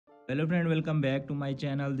Hello friend, welcome back to my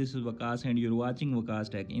channel. This is Vakas and you're watching Vakas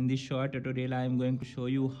Tech. In this short tutorial, I am going to show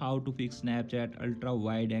you how to fix Snapchat ultra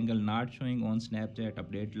wide angle not showing on Snapchat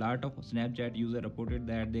update. Lot of Snapchat user reported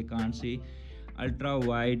that they can't see ultra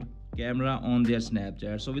wide camera on their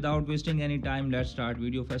Snapchat. So without wasting any time, let's start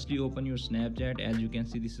video. Firstly, open your Snapchat. As you can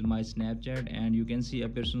see, this is my Snapchat and you can see a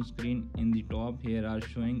person screen in the top. Here are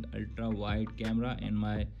showing ultra wide camera in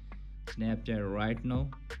my Snapchat right now.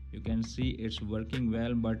 You can see it's working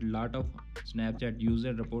well, but lot of Snapchat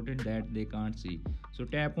user reported that they can't see. So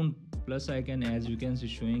tap on plus icon as you can see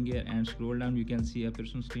showing here and scroll down. You can see a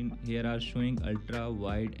person screen. Here are showing ultra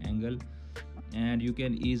wide angle and you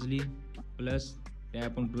can easily plus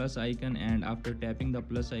tap on plus icon, and after tapping the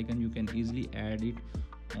plus icon you can easily add it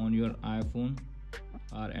on your iPhone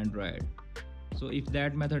or Android. So if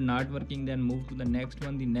that method not working, then move to the next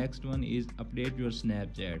one. The next one is update your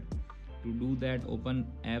Snapchat. To do that, open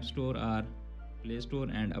App Store or Play Store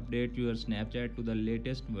and update your Snapchat to the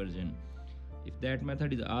latest version. If that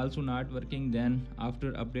method is also not working, then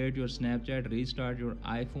after update your Snapchat, restart your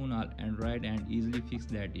iPhone or Android and easily fix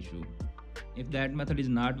that issue. If that method is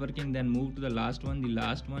not working, then move to the last one. The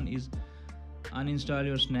last one is uninstall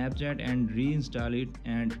your Snapchat and reinstall it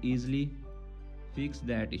and easily fix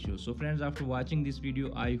that issue. So friends, after watching this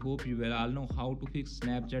video, I hope you will all know how to fix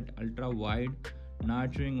Snapchat ultra wide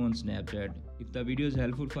not showing on Snapchat. If the video is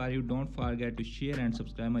helpful for you, don't forget to share and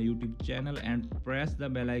subscribe my YouTube channel and press the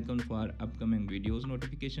bell icon for upcoming videos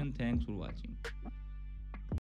notification. Thanks for watching.